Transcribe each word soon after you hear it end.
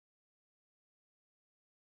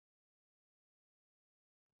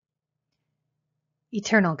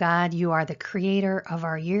Eternal God, you are the creator of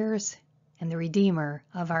our years and the redeemer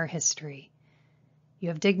of our history. You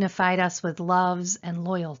have dignified us with loves and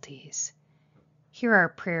loyalties. Hear our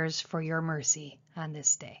prayers for your mercy on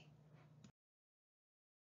this day.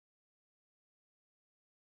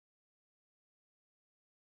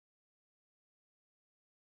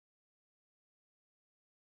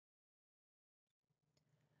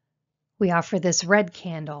 We offer this red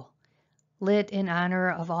candle, lit in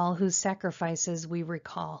honor of all whose sacrifices we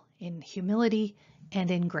recall in humility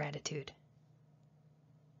and in gratitude.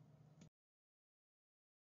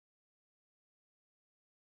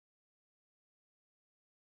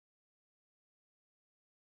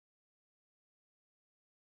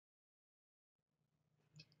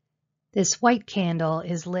 This white candle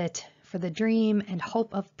is lit for the dream and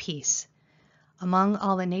hope of peace among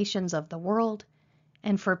all the nations of the world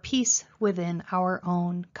and for peace within our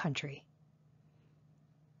own country.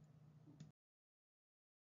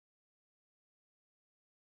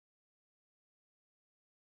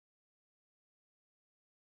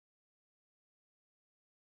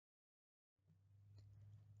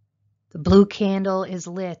 The blue candle is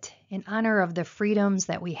lit in honor of the freedoms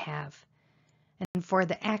that we have and for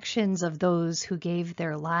the actions of those who gave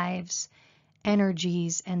their lives,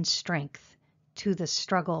 energies, and strength to the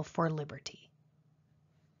struggle for liberty.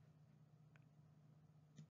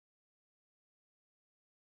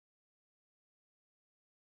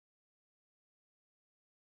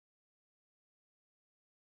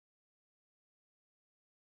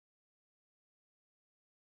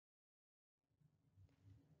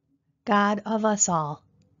 God of us all,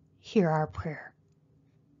 hear our prayer.